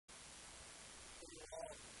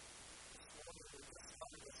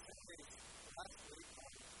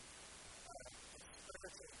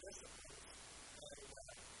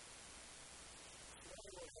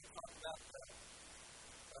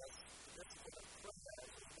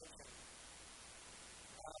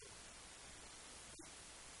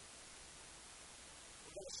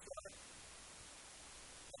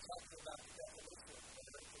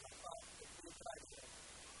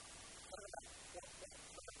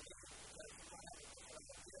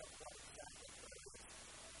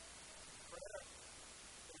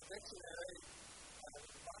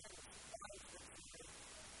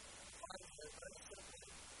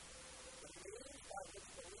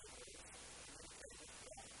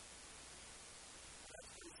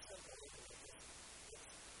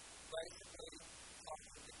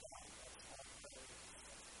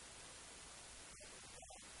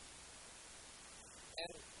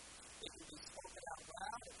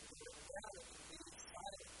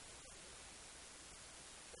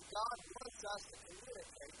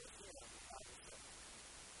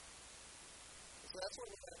that's what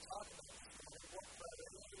we're going to talk about. What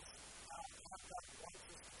prayer is, how God wants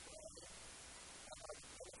us to pray, the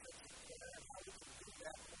benefits of prayer, and how we can do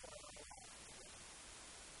that more in our lives.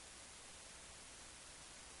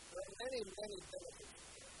 There are many, many benefits of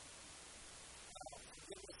prayer.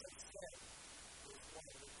 Forgiveness of sin is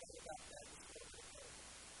one. We talked about that this morning.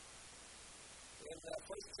 In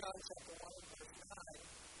 1 John chapter 1, verse 9,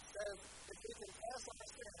 it says, if we confess our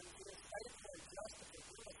sins, He is faithful and just to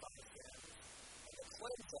forgive us our sins and to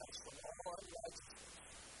cleanse us from all unrighteousness.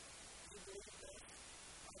 Do you believe this?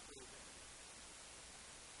 I believe it.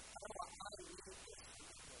 How do I read this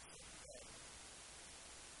forgiveness today?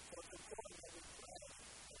 So it's important that we pray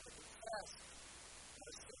and we confess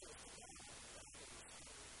our sins to God.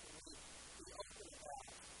 We open about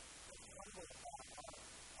it and humble about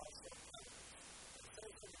our shortcomings.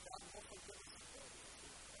 God will forgive us of those.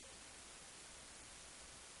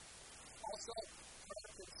 Also, prayer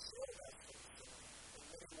can shield us from sin in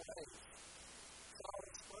many ways.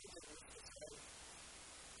 Charles Spurgeon used to say,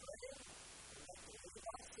 pray and not to leave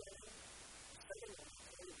our sin, pray and not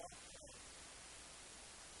to leave our sin.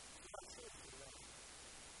 I'm not sure if you're right.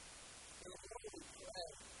 And the more we pray,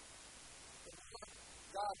 the more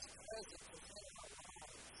God's presence within our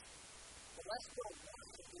lives, the less we'll want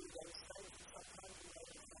to do those things that sometimes we don't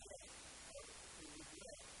have or we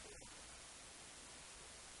regret doing.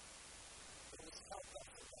 And it's helped us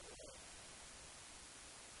in that way.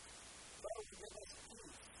 Prayer will give us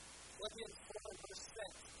peace. Philippians 4 verse 6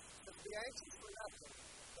 says, be anxious for nothing,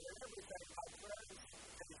 but in everything by prayer and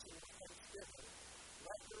supplication with thanksgiving,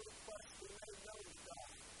 let your requests be made known to God.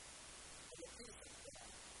 And the peace of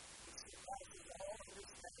God, which surpasses all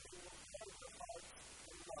understanding, will guard your hearts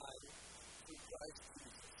and minds through Christ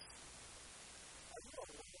Jesus. Are you a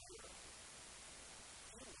worrier?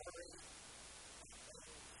 Do you worry?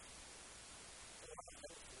 There are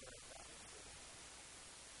things to worry about.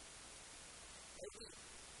 Maybe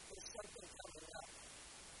there's something coming up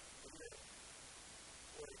that you're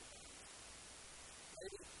worried about.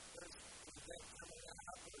 Maybe there's an event coming up,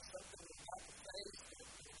 or there's something you're about to face, or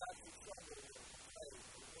you're about to struggle with, or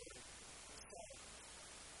worry, or sorrow.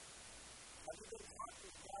 Have you been talking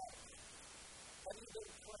to God? Have you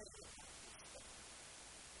been praying about this stuff?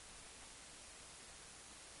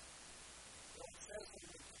 God says when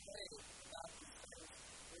we pray about these things,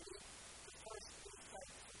 we need to first be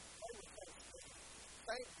thankful. Pray with thanksgiving.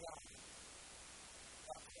 Thank God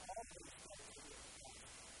for all these things that He has done.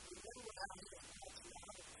 Remember how He has brought you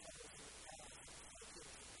out of trouble in the past.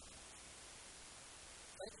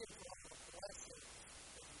 Thank Him for all the blessings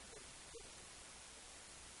that He's been giving.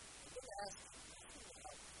 And then ask Him to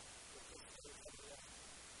help with this thing that you want.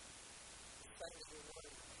 The things you're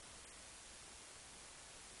worried about.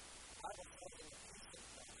 I will pray in the peace of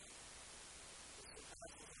God. This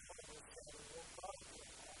surpasses all understanding will guard your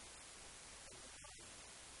heart and your mind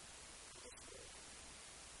in this world.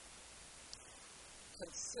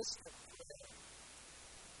 Consistent prayer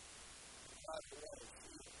in God's word is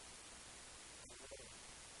healing and word.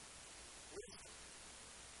 Wisdom.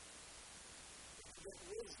 You get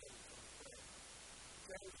wisdom from prayer.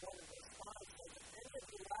 James 1 verse 5 says, if any of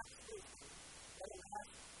you lacks wisdom, let him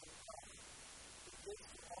ask from God, who gives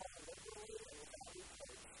to all liberally and without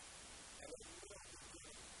reproach, and it will be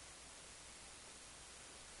given.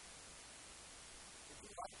 Would you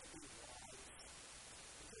like to be wise?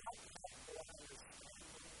 Would you like to have more understanding?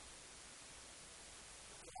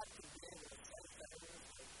 Would you like to be able to say things that maybe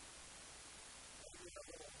are a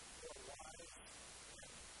little more wise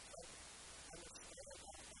and understand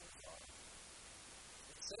how things are?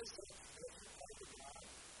 It says that if you pray to God,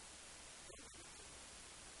 He will give you.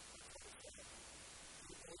 Do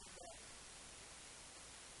you believe that?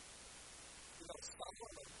 You know,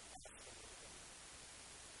 Solomon asked for wisdom.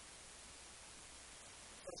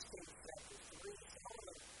 1 Kings chapter 3,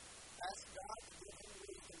 Solomon asked God to give him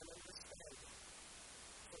wisdom and understanding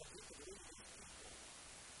so that he could lead his people.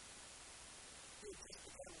 He had just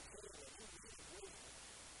become king and he needed wisdom.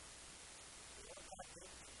 You know, God gave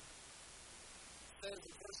him. It says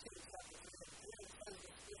in 1 Kings chapter 3, that David says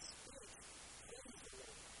that his speech pleased the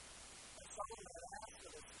Lord. And Solomon had asked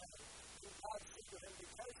for this thing. And God said to him,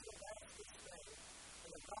 because you have asked this thing,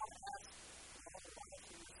 and if God asks for all the life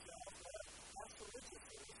for yourself, or ask for riches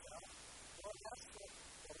for yourself, or ask for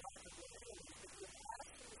the life of your enemies, if you ask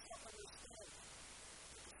for yourself understanding,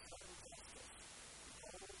 it is sudden justice.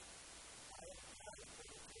 Behold, I have provided for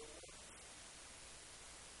you to your works.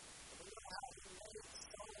 And we know how He made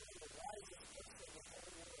Solomon the wisest person in the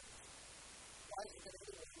whole world.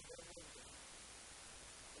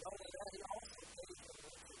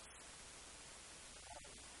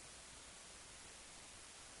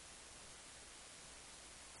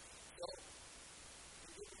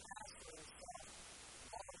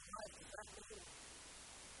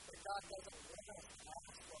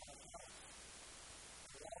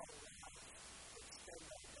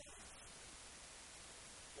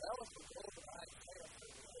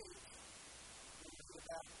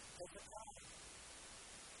 that Hezekiah.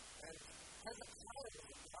 And Hezekiah was a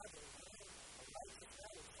godly man, a righteous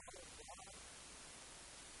man, who followed God.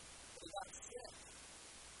 But he got sick.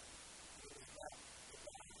 He was back to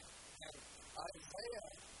God. And in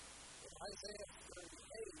Isaiah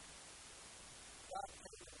 38, God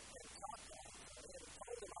came and talked to him and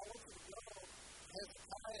told him, I want you to go to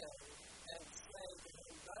Hezekiah and say to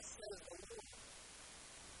him, thus says the Lord,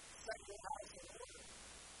 set your house in order,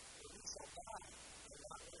 or you shall die and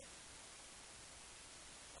not live.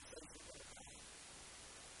 I said, you're going to die.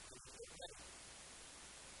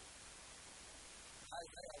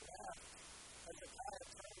 Isaiah left. Hezekiah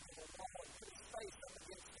turned to the wall and put his face up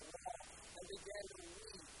against the wall and began to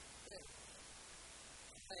weep and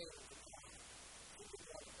praying to God. He was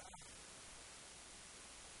going to die.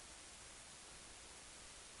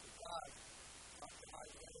 God talked to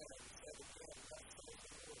Isaiah and said again, thus says the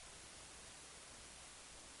Lord.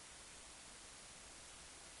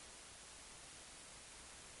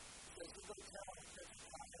 He says, you go tell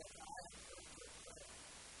Hezekiah, I have heard your prayer.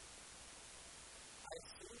 I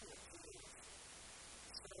see your tears.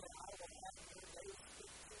 So I will have your days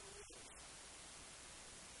 15 years.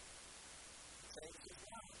 Same as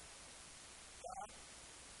God. God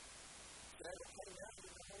said, okay, now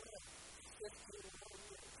you're going to live 15 more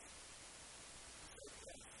years. He said,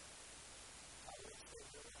 yes, I will still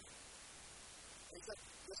live. He said,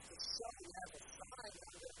 just to show you have a sign I'm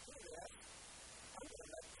going to do that, I'm going to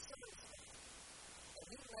let the sun stop. And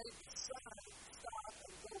he made the sun stop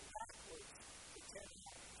and go backwards for 10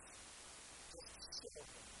 hours. Just to show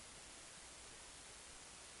him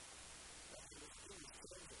that he was pleased to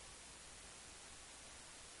live.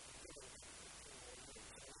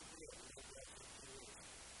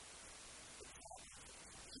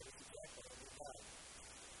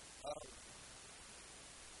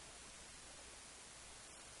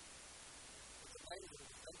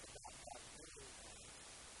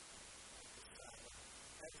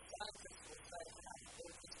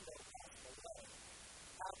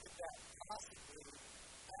 How could that possibly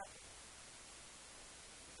happen?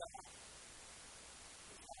 God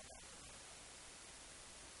is not that.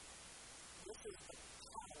 This is the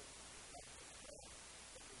power of the prayer.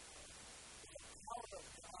 The power of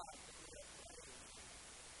God that we are praying.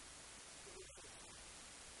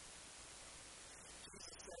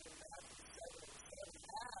 Jesus said in Matthew 7:7,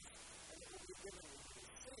 ask, and it will be given to you.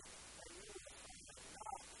 Seek, and you will find.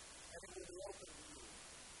 Knock, and it will be open to you.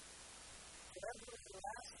 Whatever you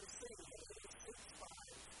ask to see, that it is six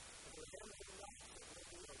times, and for him who knocks, it will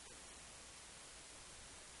be open.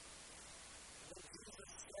 And then Jesus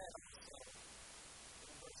said also,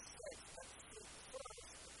 in verse 6, let's seek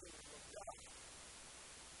first the kingdom of God,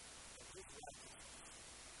 and his righteousness.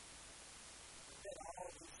 And then all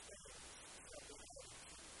these things shall be added to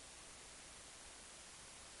you.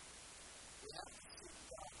 We have to seek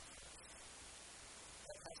God.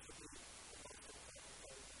 That has to be the most important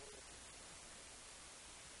part of the word.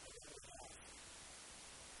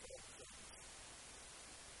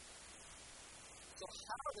 So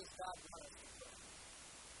how does God want us to pray?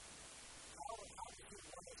 How does he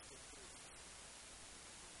want us to pray?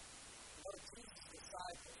 Well, Jesus'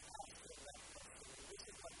 disciples asked him that question, and this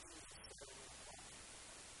is what Jesus said in reply.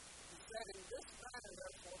 He said, in this manner,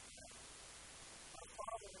 therefore, pray. Our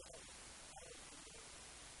Father in heaven, hallowed be your name.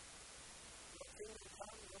 Your kingdom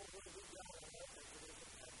come, your will be done on earth as it is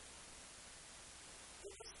in heaven.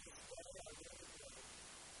 Give us this day our daily bread,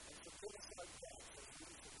 and forgive us our debts as we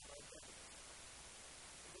forgive our debtors.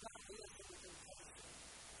 And do not lead us into temptation,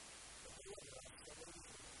 but deliver us from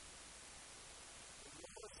evil. For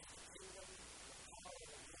yours is the kingdom, the power, and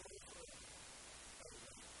the glory forever.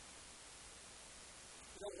 Amen.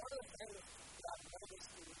 You know, one of the things that I've noticed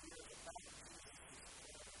through the years about Jesus is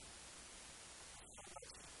how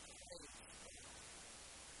much he prays.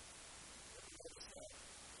 Have you noticed that?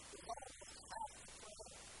 There's almost half the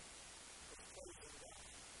prayer is praising God.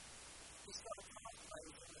 He starts off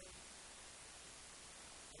praising him,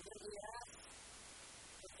 and then he asks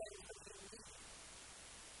the things that he needs.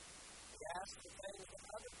 He asks the things that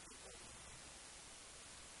other people need.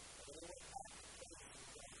 And then he went back to praising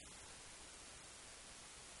God.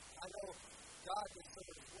 I know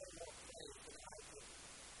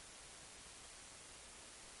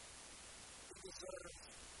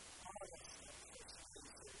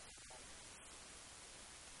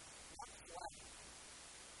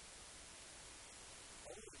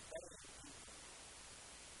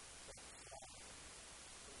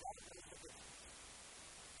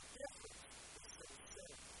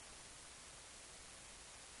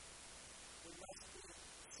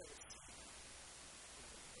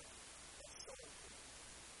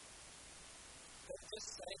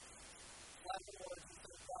just say flat words and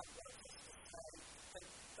say God wants us to say, and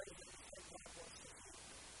things that you think God wants us to do.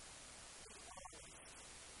 Be honest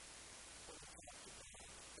when you talk to God.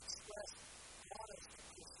 Express honest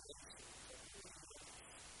appreciation of who He is.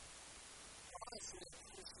 Honestly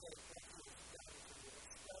appreciate what He has done for you.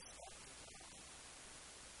 Express that to God.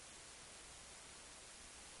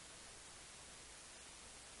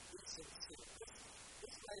 Be sincere.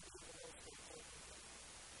 This may be the most important thing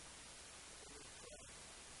when we pray.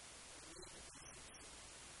 We need to be sincere.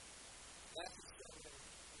 Matthew 7,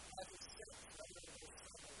 Matthew 6, 7 and verse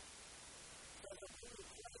 7. So that when we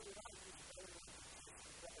pray, we don't use very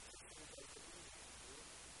repetitions as they believe in you.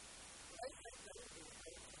 They think they will do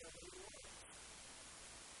things whatever you want.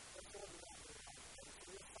 Therefore, we don't do that. And so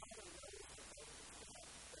your Father knows the things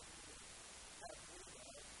that you have need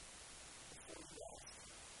of before you ask Him.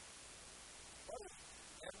 What if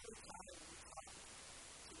every time you talk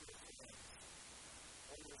to your friends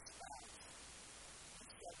or your spouse, you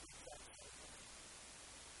said the exact same thing?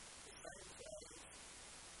 The same phrase,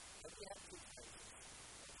 and you have two phrases.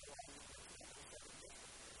 That's why you have to say different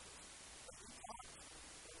phrases. But you talk to them,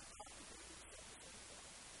 when you talk to them, you said the same thing.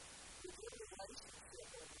 With your relationship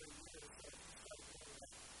over the years, as you started doing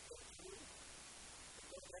that, but you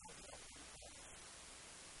go down to that you talk.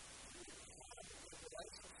 You have a good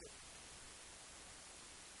relationship.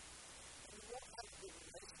 And you won't have a good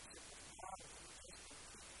relationship with God if you just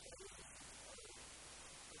keep praising His word.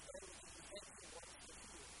 The things that you think He wants to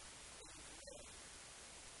hear and you live.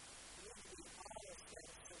 You need to be honest and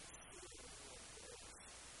sincere in your words.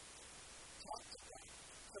 Talk to God.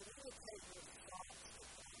 Communicate your thoughts to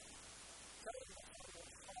God. Tell Him what's on your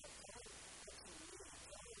heart. Tell Him what you need.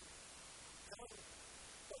 Tell Him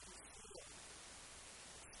what you feel.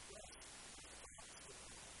 Express your thoughts to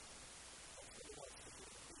Him. That's what He wants to do.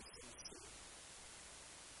 Be sincere.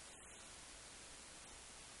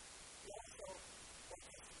 He also wants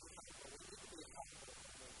us to be humble. We need to be humble when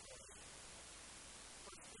we pray.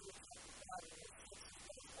 First Peter chapter 5 and verse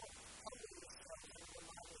 6 says, humble yourselves under the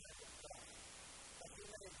mighty hand of God, that He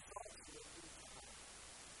may exalt you in due time.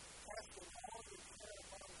 Casting all your care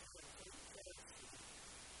upon Him, for He cares for you.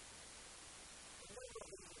 Remember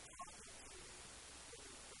who you're talking to when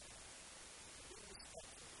you pray. Be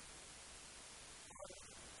respectful. Honor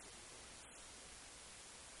Him with your words.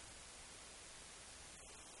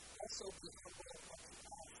 Also be humble in what you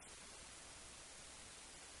ask.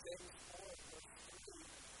 James 4 verse 3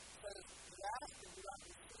 says, you ask and you not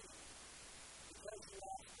receive, because you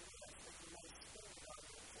ask because that you may spend on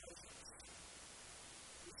your pleasures.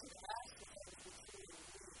 You should ask the things you truly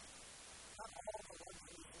need, not all the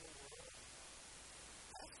luxuries in the world.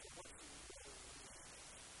 Ask for what you really need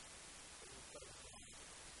when you pray to God.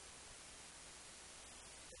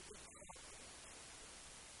 And be confident.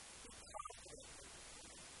 Be confident when you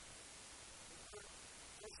pray.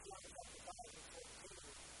 Verse 1 chapter 5 verse 14,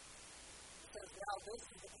 it says, now this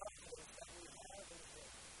is the confidence that we have in Him,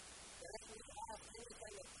 that if we ask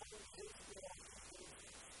anything according to His will, He hears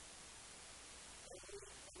us. And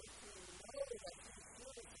we can know that He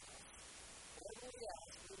hears us. Whatever we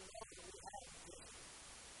ask, we know that we have this.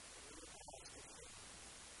 And we ask His will.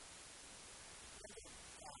 Bring God your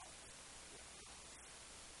thoughts.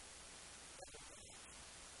 Second thing,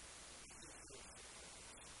 He hears your prayers.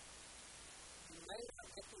 You may not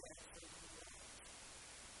get the answer you want.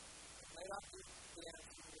 It may not be the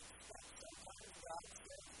answer you expect. Sometimes God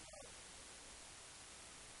says no.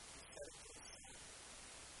 Instead of just saying,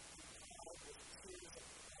 you cry with tears of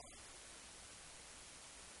pride.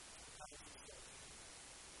 Sometimes you say no.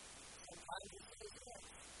 Sometimes you say yes.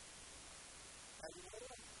 And you know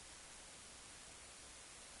what?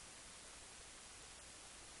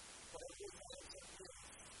 Whatever the answer is,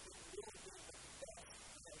 it will be the best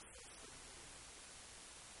answer for you.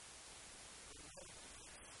 Remember this.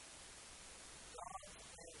 God's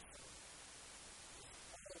answer is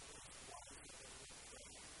always wiser than your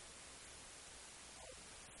prayer.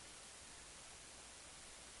 Always.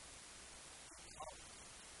 Be confident.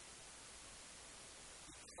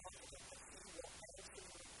 Be confident that He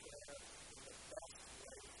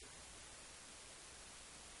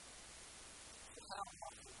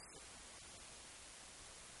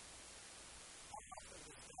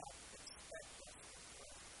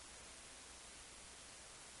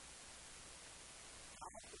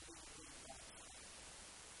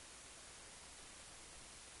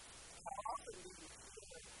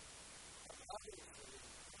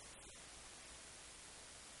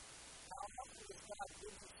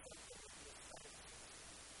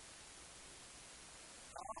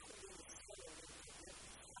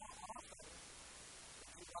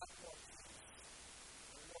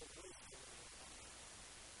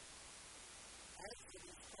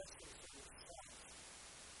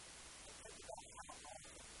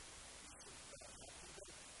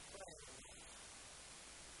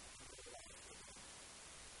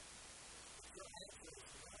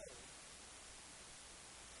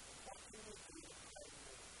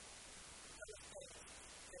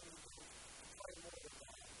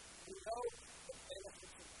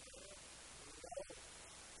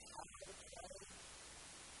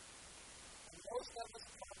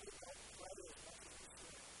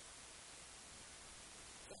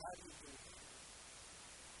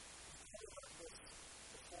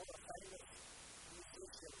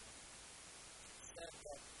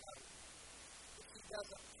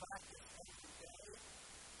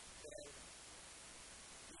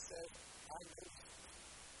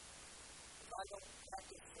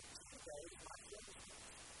days, my children.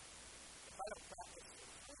 If I don't practice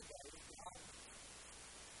for 3 days, God will.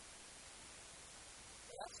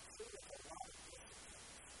 But that's true with a lot of disciplines.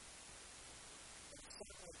 And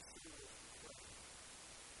certainly true with prayer.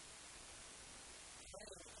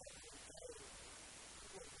 Praying every day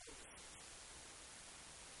for grace.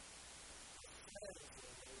 Praying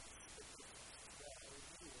for grace that are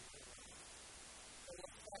you and me. They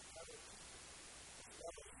affect other people as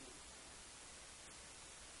well as you.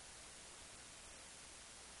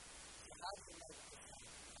 So how do you make this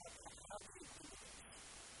happen? How do you do this?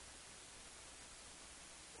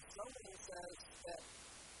 Well, somebody says that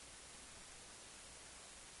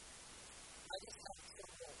I just have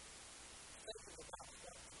trouble thinking about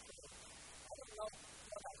what to pray. I don't know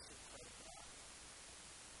what I should pray about.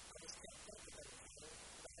 I just can't think of anything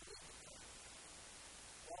that I need to pray.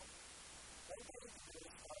 Well, what you need to do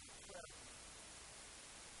is start a prayer.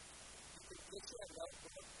 You can get you a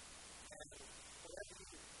notebook, and whenever you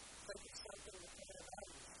think of something to pray about,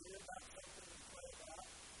 you hear about something to pray about,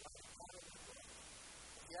 write it down in your book.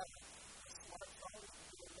 If you have a smartphone,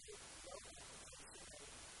 you can do a little note application,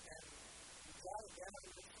 and you jot it down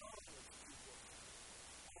in your phone with people.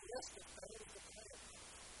 A list of things to pray about.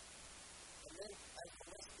 And then, as the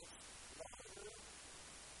list is longer, you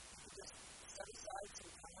can just set aside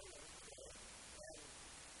some time and pray,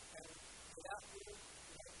 and without being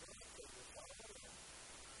negative to your phone,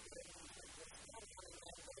 then you can just come and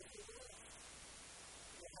go to the list.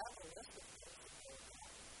 You have a list of things to pray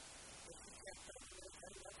about. If you can't think of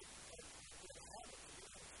anything, then you can have it to do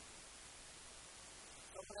it.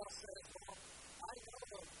 Someone else says, well, I know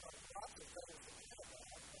of lots of things to pray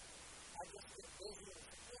about, but I just get busy and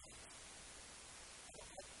forget.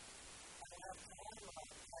 I don't have time.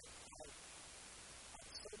 I'm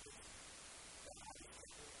so busy that I just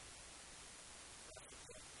can't do it. That's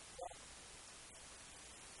okay. Well,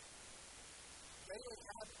 daily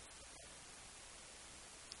habits.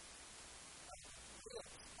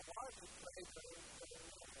 A lot of you pray for the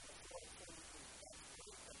Lord to be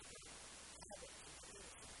habit to do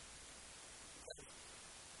it. Because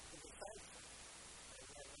to be thankful. And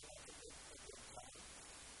then we have to get a good time.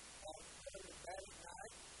 Go to bed at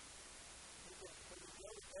night. When you go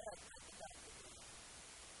to bed, think about the day.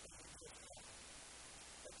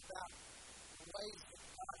 Think about ways that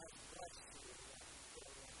God has blessed you in that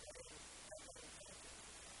day.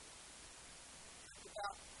 Think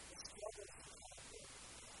about the struggles you have with it.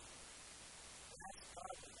 And ask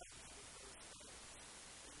God to help you with those things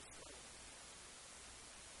in your struggles.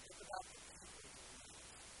 Think about the people you meet.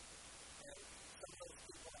 And some of those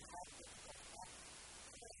people have difficult times.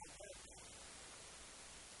 And they have their times.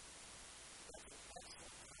 That's an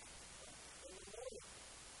excellent time. And you know it.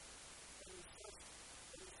 When you first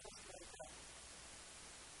wake up.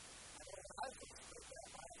 I know when I first wake up,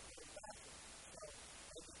 I have to go back. So,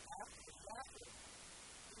 maybe after the bathroom,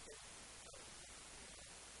 you can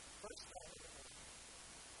first thing in the morning,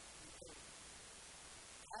 you can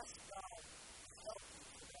ask God to help you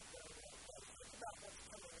for that very day. Think about what's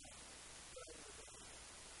coming up during the day.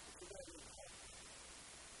 If you're going to need help,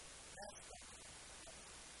 ask God.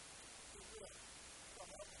 He will. He'll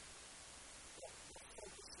help you. We'll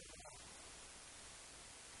focus on that.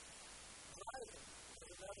 Driving is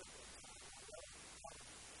another good time.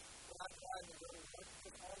 When I drive to go to work,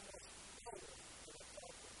 it's almost total to the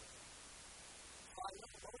culture. So I know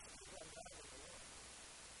most people are driving to work.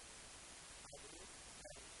 I do.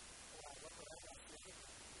 And when I look around, I see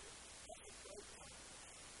everybody here. That's a great time.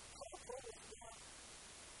 So I'll pull this down,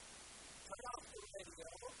 turn off the radio,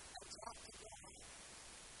 and talk to God.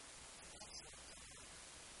 That's the time.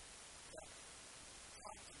 Yeah.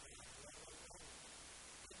 Talk to me.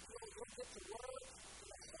 You'll get to work.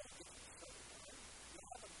 You'll start getting started. You'll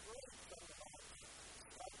have a great start of life.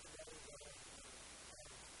 Start the day well. And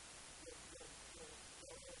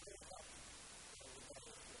you'll hear about it.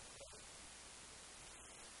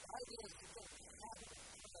 The idea is to get the habit of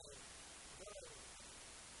praying very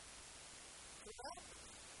throughout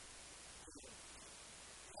the day.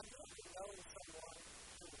 I've never known someone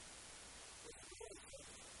who is really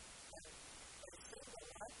praying. And they seem to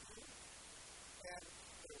like you. And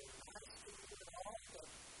they're nice to you and all, but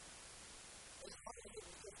it's hard to get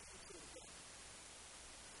into the day.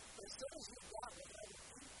 But as soon as you got with other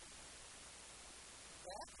people,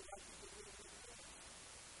 they acted like you could really do things.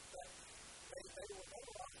 But they were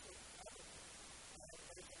never also other people. And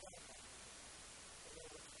they forgot about it. And they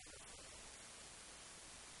were trying to pray.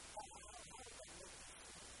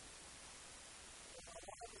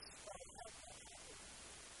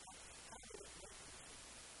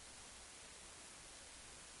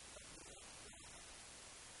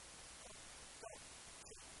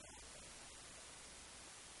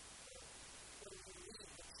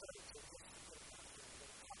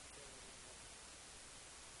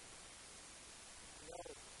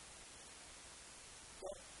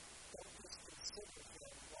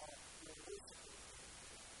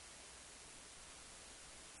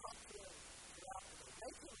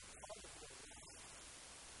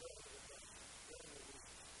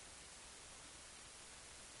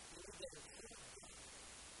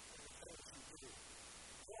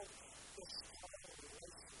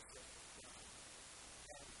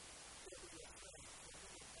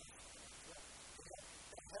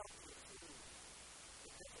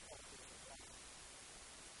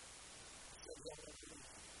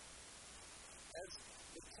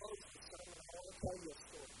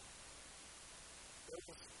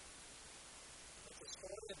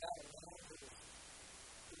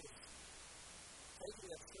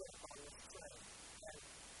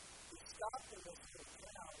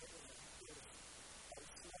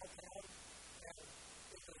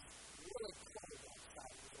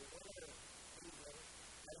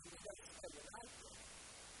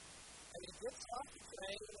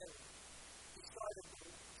 rain, and he started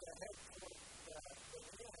to head toward the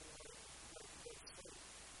inn where he would sleep.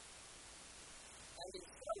 And he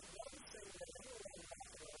started noticing that everyone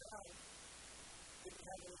walking around didn't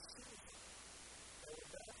have any shoes. They were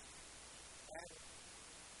dust. And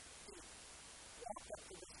he walked up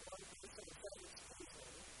to this one person and said, "Excuse me,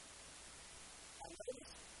 I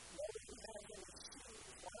noticed nobody has any shoes.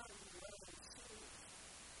 Why aren't you wearing shoes?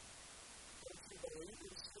 Don't you believe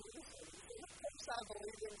in shoes?" And he said, "Of course I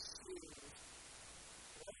believe in shoes.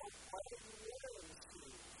 Well, why are you wearing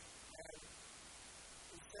shoes?" And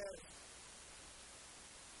he said,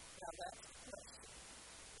 "Now that's the question.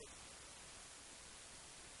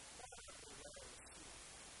 Why aren't you wearing shoes?"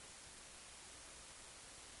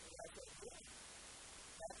 And I said, "Yeah,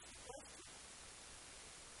 that's the question."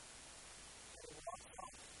 And he walks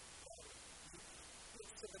off. He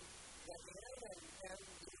gets to the inn and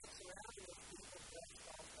he looks around and there's people dressed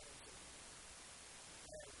all kinds of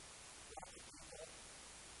and lots of people.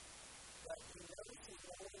 But he notices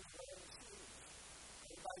no one's wearing shoes.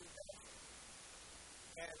 Nobody does.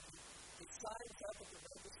 And he signs up at the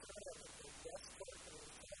register and at the desk clerk and he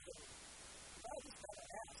says, "I just got to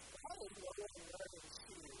ask, why is no one wearing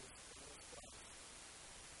shoes in this place?"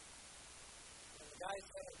 And the guy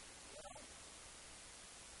said, "Well,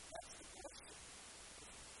 that's the question.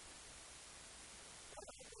 Why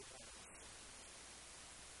are they wearing shoes?"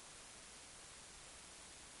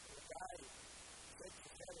 And the guy shakes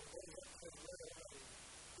his head and goes up to the window and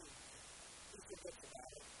he forgets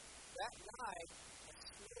about it. That night, a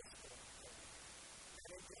snowstorm came, and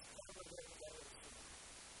it just covered everything in snow.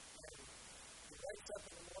 And he wakes up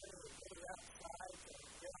in the morning and goes outside to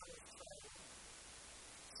get on his train.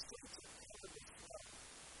 The streets are covered with snow.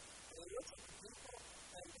 And he looks at the people,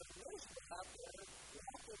 and they're miserable out there,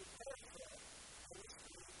 walking barefoot on the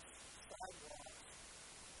streets, sidewalks.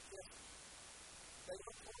 Just, they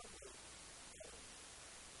look hungry. And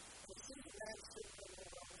he sees a man sitting on the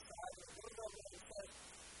wrong side, and he goes over and he says,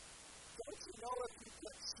 "Don't you know if you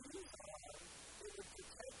put shoes on, it would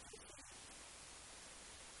protect your feet?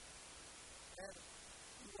 And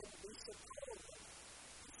you wouldn't be so cold."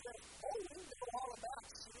 He said, "Oh, we know all about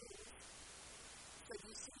shoes." He said,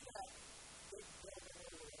 "You see that big building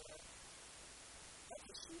over there? That's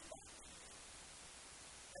a shoe factory.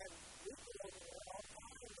 And we go over there all the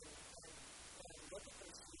time and look at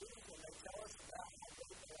their shoes and they tell us about how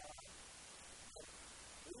good they are. And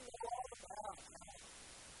we know all about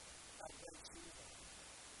how great shoes are."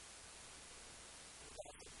 And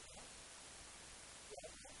God said, "Well,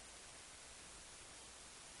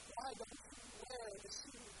 why don't you wear the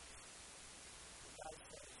shoes?" And God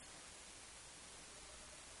said,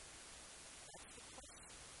 "That's the question.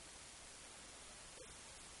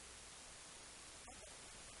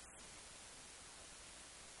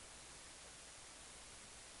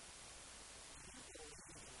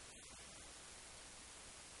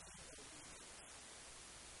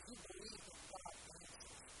 You believe that God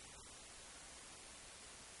answers.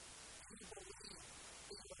 You believe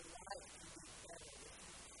that your life can be better if you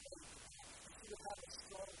pray to God, if you have a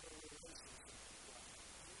stronger relationship with God.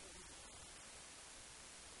 You believe that.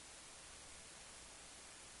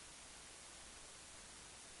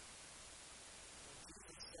 And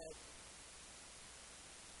Jesus said,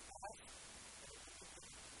 "Ask and you will get.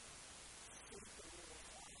 Seek and you will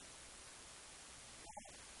find. Knock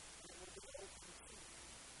and it will be open to you.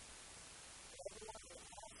 Everyone that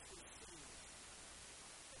asks receives,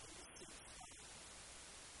 and he receives finds.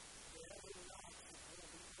 Wherever knocks, it will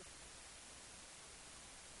be open."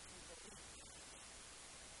 You believe that.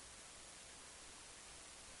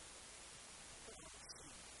 Put on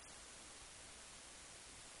shoes.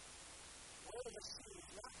 Wear the shoes,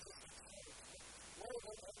 not just the clothes, but wear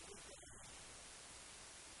them every day.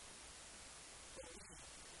 Believe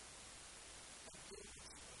and do what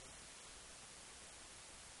you believe.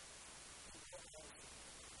 He will answer.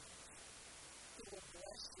 He will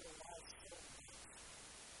bless your life so much.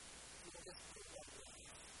 You will just do what you want.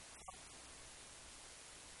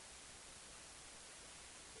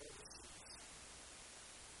 Wear the shoes.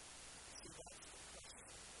 See, that's the question.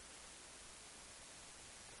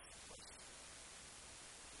 That's the question.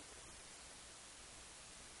 You believe.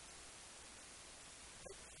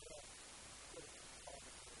 Take the critical part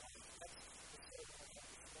of your life. That's the sermon I have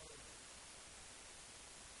this morning.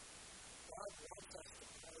 God wants us to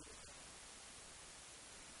pray with Him.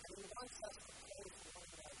 And He wants us to